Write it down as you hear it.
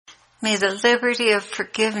May the liberty of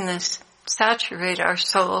forgiveness saturate our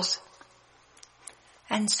souls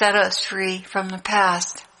and set us free from the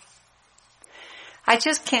past. I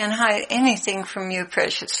just can't hide anything from you,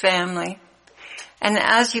 precious family. And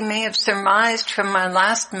as you may have surmised from my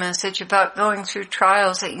last message about going through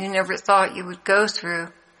trials that you never thought you would go through,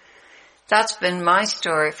 that's been my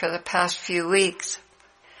story for the past few weeks.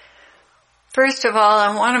 First of all,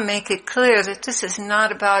 I want to make it clear that this is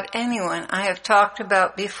not about anyone I have talked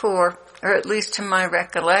about before, or at least to my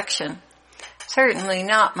recollection. Certainly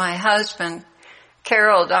not my husband,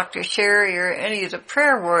 Carol, Dr. Sherry, or any of the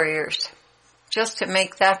prayer warriors, just to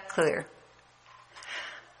make that clear.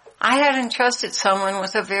 I had entrusted someone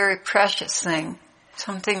with a very precious thing,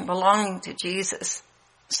 something belonging to Jesus,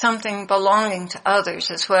 something belonging to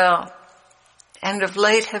others as well, and of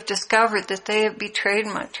late have discovered that they have betrayed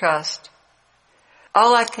my trust.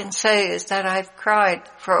 All I can say is that I've cried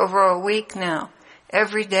for over a week now,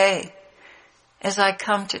 every day, as I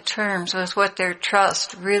come to terms with what their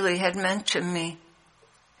trust really had meant to me.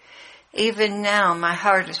 Even now my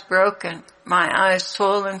heart is broken, my eyes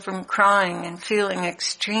swollen from crying and feeling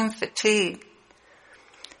extreme fatigue.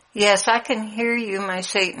 Yes, I can hear you, my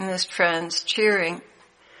Satanist friends, cheering,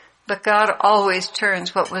 but God always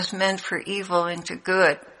turns what was meant for evil into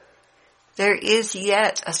good. There is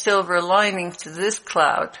yet a silver lining to this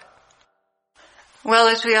cloud. Well,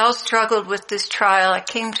 as we all struggled with this trial, I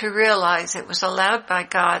came to realize it was allowed by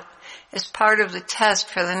God as part of the test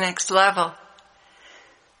for the next level.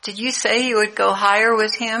 Did you say you would go higher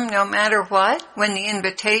with Him no matter what when the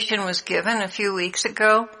invitation was given a few weeks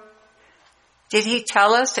ago? Did He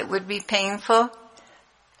tell us it would be painful?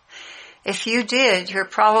 If you did, you're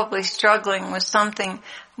probably struggling with something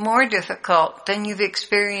more difficult than you've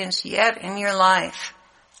experienced yet in your life.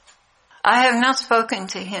 I have not spoken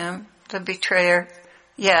to him, the betrayer,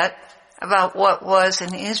 yet about what was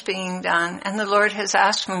and is being done, and the Lord has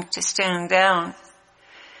asked me to stand down.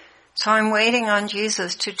 So I'm waiting on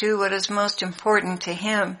Jesus to do what is most important to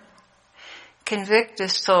Him. Convict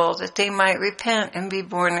this soul that they might repent and be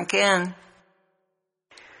born again.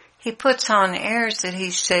 He puts on airs that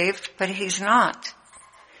He's saved, but He's not.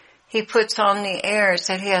 He puts on the airs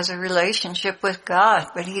that he has a relationship with God,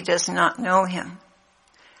 but he does not know Him.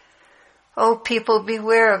 Oh, people,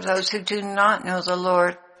 beware of those who do not know the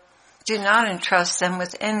Lord. Do not entrust them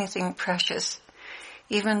with anything precious.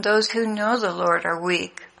 Even those who know the Lord are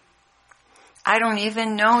weak. I don't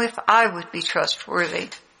even know if I would be trustworthy.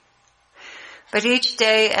 But each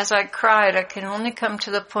day as I cried, I can only come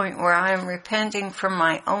to the point where I am repenting from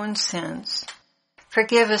my own sins.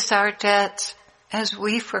 Forgive us our debts as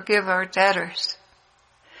we forgive our debtors.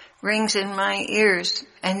 Rings in my ears,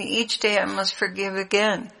 and each day I must forgive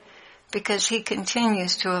again, because he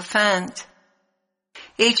continues to offend.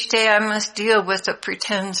 Each day I must deal with a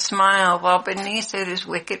pretend smile, while beneath it is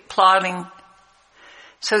wicked plotting.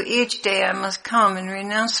 So each day I must come and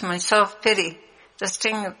renounce my self-pity, the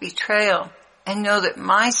sting of betrayal, and know that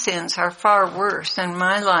my sins are far worse than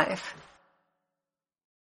my life.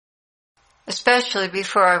 Especially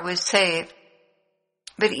before I was saved.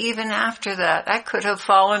 But even after that, I could have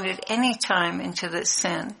fallen at any time into this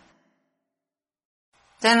sin.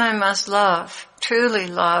 Then I must love, truly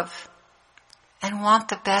love, and want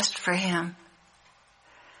the best for him.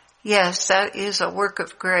 Yes, that is a work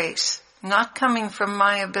of grace, not coming from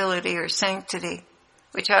my ability or sanctity,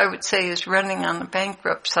 which I would say is running on the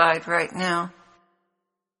bankrupt side right now.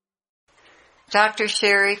 Dr.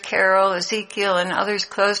 Sherry, Carol, Ezekiel, and others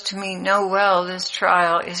close to me know well this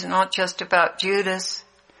trial is not just about Judas.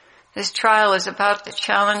 This trial is about the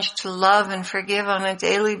challenge to love and forgive on a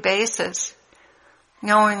daily basis,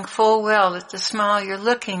 knowing full well that the smile you're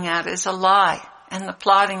looking at is a lie and the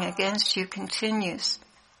plotting against you continues.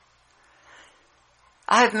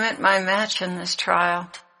 I have met my match in this trial.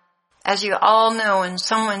 As you all know, when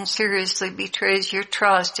someone seriously betrays your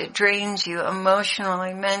trust, it drains you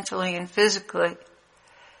emotionally, mentally, and physically.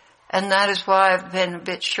 And that is why I've been a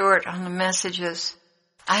bit short on the messages.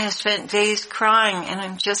 I have spent days crying and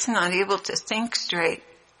I'm just not able to think straight.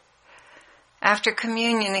 After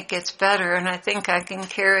communion it gets better and I think I can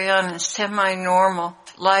carry on a semi-normal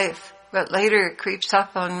life, but later it creeps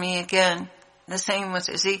up on me again. The same with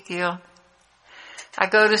Ezekiel. I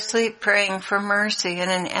go to sleep praying for mercy and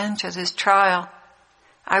an end to this trial.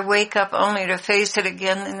 I wake up only to face it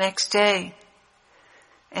again the next day.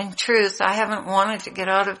 In truth, I haven't wanted to get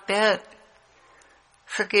out of bed.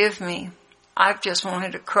 Forgive me. I've just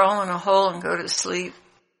wanted to crawl in a hole and go to sleep.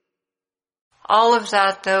 All of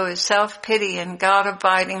that, though, is self-pity and God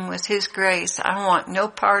abiding with His grace. I want no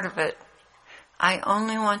part of it. I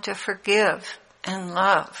only want to forgive and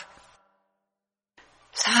love.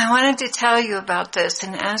 So I wanted to tell you about this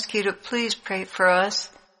and ask you to please pray for us.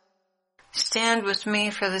 Stand with me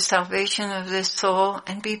for the salvation of this soul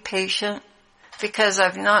and be patient, because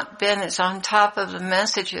I've not been as on top of the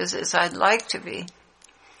messages as I'd like to be.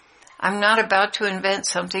 I'm not about to invent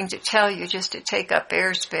something to tell you just to take up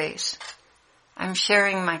airspace. I'm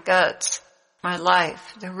sharing my guts, my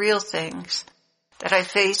life, the real things that I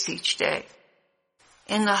face each day,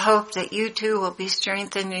 in the hope that you too will be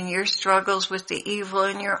strengthened in your struggles with the evil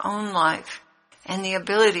in your own life and the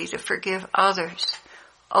ability to forgive others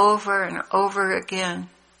over and over again,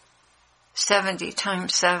 70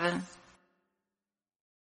 times 7.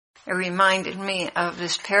 It reminded me of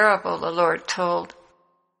this parable the Lord told.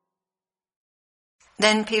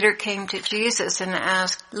 Then Peter came to Jesus and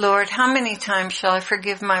asked, Lord, how many times shall I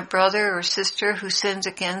forgive my brother or sister who sins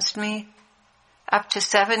against me? Up to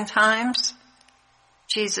 7 times?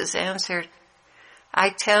 Jesus answered, I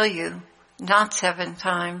tell you, not 7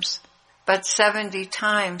 times, but 70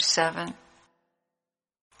 times 7.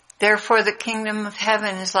 Therefore the kingdom of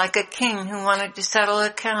heaven is like a king who wanted to settle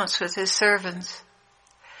accounts with his servants.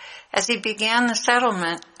 As he began the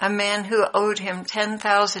settlement, a man who owed him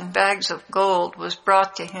 10,000 bags of gold was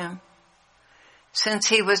brought to him. Since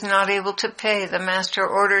he was not able to pay, the master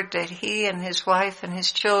ordered that he and his wife and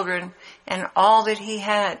his children and all that he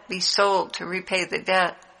had be sold to repay the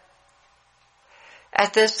debt.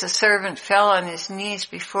 At this the servant fell on his knees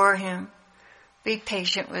before him. Be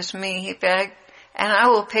patient with me, he begged, and I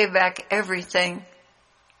will pay back everything.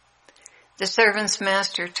 The servant's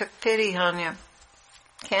master took pity on him,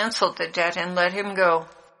 canceled the debt, and let him go.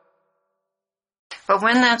 But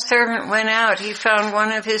when that servant went out, he found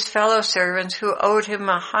one of his fellow servants who owed him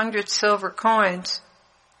 100 silver coins.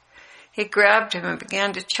 He grabbed him and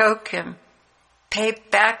began to choke him. Pay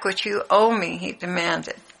back what you owe me, he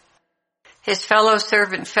demanded. His fellow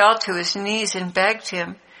servant fell to his knees and begged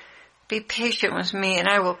him, be patient with me and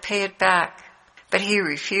I will pay it back. But he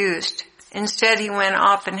refused. Instead, he went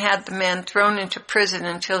off and had the man thrown into prison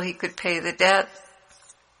until he could pay the debt.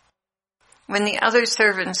 When the other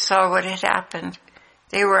servants saw what had happened,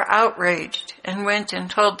 they were outraged and went and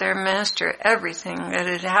told their master everything that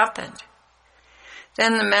had happened.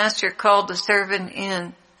 Then the master called the servant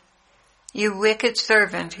in. You wicked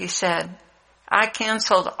servant, he said, I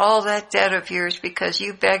canceled all that debt of yours because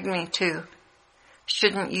you begged me to.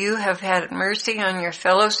 Shouldn't you have had mercy on your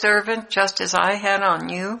fellow servant just as I had on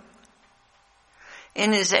you?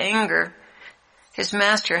 In his anger, his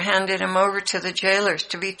master handed him over to the jailers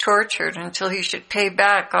to be tortured until he should pay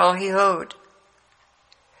back all he owed.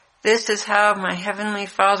 This is how my heavenly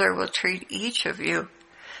Father will treat each of you,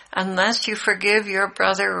 unless you forgive your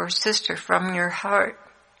brother or sister from your heart.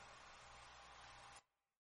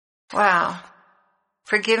 Wow.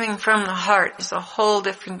 Forgiving from the heart is a whole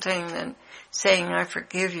different thing than saying I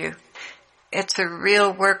forgive you. It's a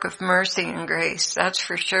real work of mercy and grace, that's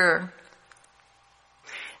for sure.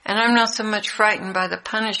 And I'm not so much frightened by the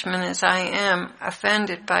punishment as I am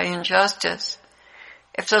offended by injustice.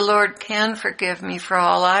 If the Lord can forgive me for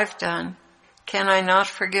all I've done, can I not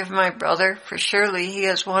forgive my brother? For surely he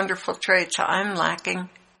has wonderful traits I'm lacking.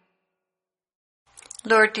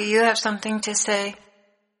 Lord, do you have something to say?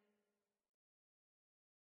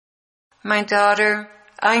 My daughter,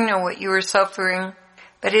 I know what you are suffering,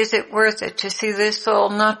 but is it worth it to see this soul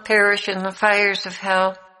not perish in the fires of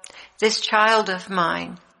hell? This child of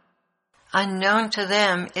mine, unknown to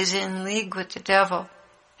them, is in league with the devil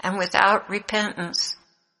and without repentance.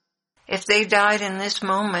 If they died in this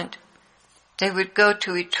moment, they would go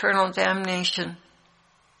to eternal damnation.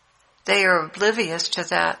 They are oblivious to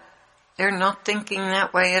that. They're not thinking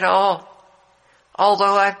that way at all.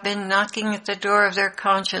 Although I've been knocking at the door of their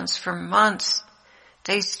conscience for months,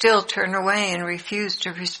 they still turn away and refuse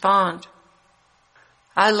to respond.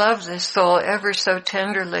 I love this soul ever so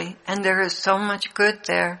tenderly, and there is so much good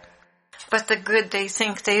there. But the good they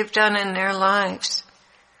think they've done in their lives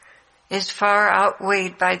is far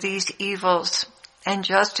outweighed by these evils, and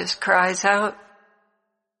justice cries out,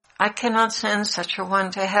 I cannot send such a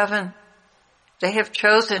one to heaven. They have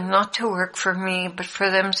chosen not to work for me, but for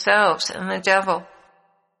themselves and the devil.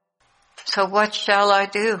 So what shall I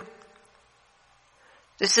do?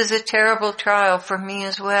 This is a terrible trial for me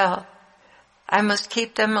as well. I must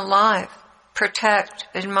keep them alive, protect,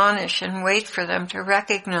 admonish, and wait for them to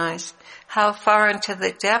recognize how far into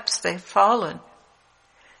the depths they've fallen.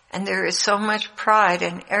 And there is so much pride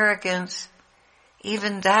and arrogance.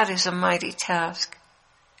 Even that is a mighty task.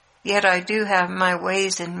 Yet I do have my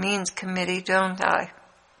Ways and Means Committee, don't I?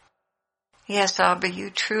 Yes, Abba,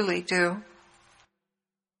 you truly do.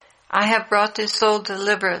 I have brought this soul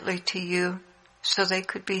deliberately to you so they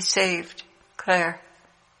could be saved. Claire.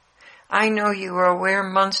 I know you were aware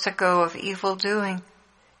months ago of evil doing,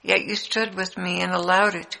 yet you stood with me and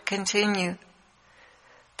allowed it to continue.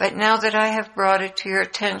 But now that I have brought it to your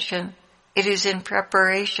attention, it is in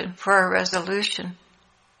preparation for a resolution.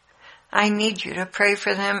 I need you to pray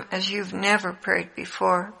for them as you've never prayed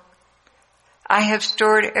before. I have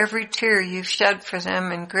stored every tear you've shed for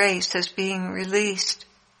them in grace as being released.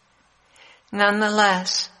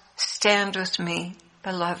 Nonetheless, stand with me,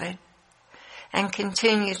 beloved, and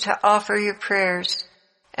continue to offer your prayers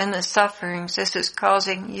and the sufferings this is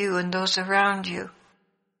causing you and those around you.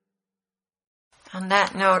 On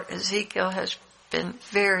that note, Ezekiel has been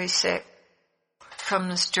very sick from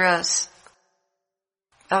the stress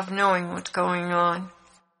of knowing what's going on.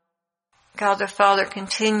 God the Father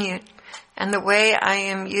continued, and the way I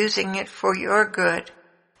am using it for your good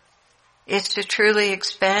is to truly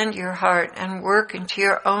expand your heart and work into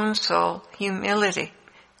your own soul humility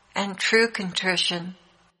and true contrition.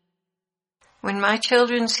 When my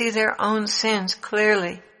children see their own sins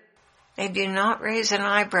clearly, they do not raise an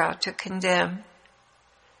eyebrow to condemn.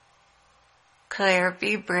 Claire,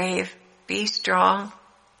 be brave, be strong,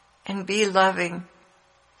 and be loving.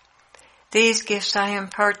 These gifts I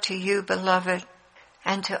impart to you, beloved,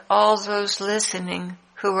 and to all those listening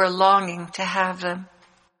who are longing to have them.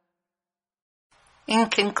 In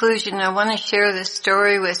conclusion, I want to share this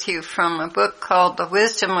story with you from a book called The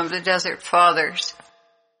Wisdom of the Desert Fathers.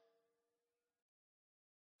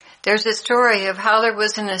 There's a story of how there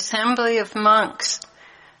was an assembly of monks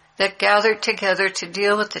that gathered together to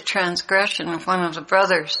deal with the transgression of one of the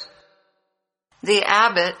brothers. The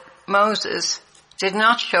abbot, Moses, did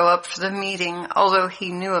not show up for the meeting, although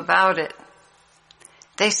he knew about it.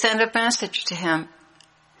 They sent a message to him.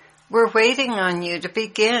 We're waiting on you to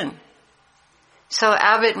begin. So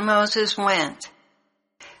Abbot Moses went,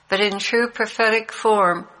 but in true prophetic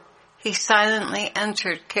form, he silently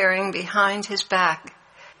entered carrying behind his back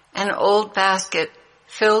an old basket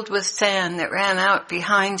filled with sand that ran out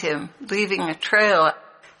behind him, leaving a trail.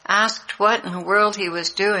 Asked what in the world he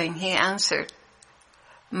was doing, he answered,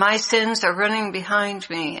 my sins are running behind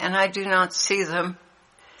me, and I do not see them,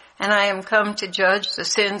 and I am come to judge the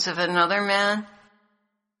sins of another man.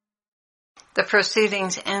 The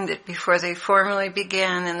proceedings ended before they formally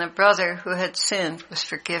began, and the brother who had sinned was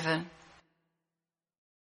forgiven.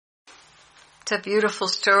 It's a beautiful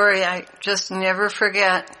story I just never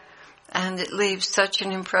forget, and it leaves such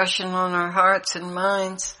an impression on our hearts and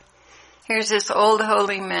minds. Here's this old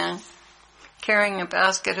holy man carrying a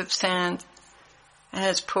basket of sand, and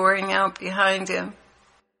it's pouring out behind him.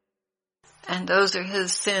 And those are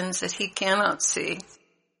his sins that he cannot see.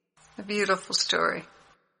 A beautiful story.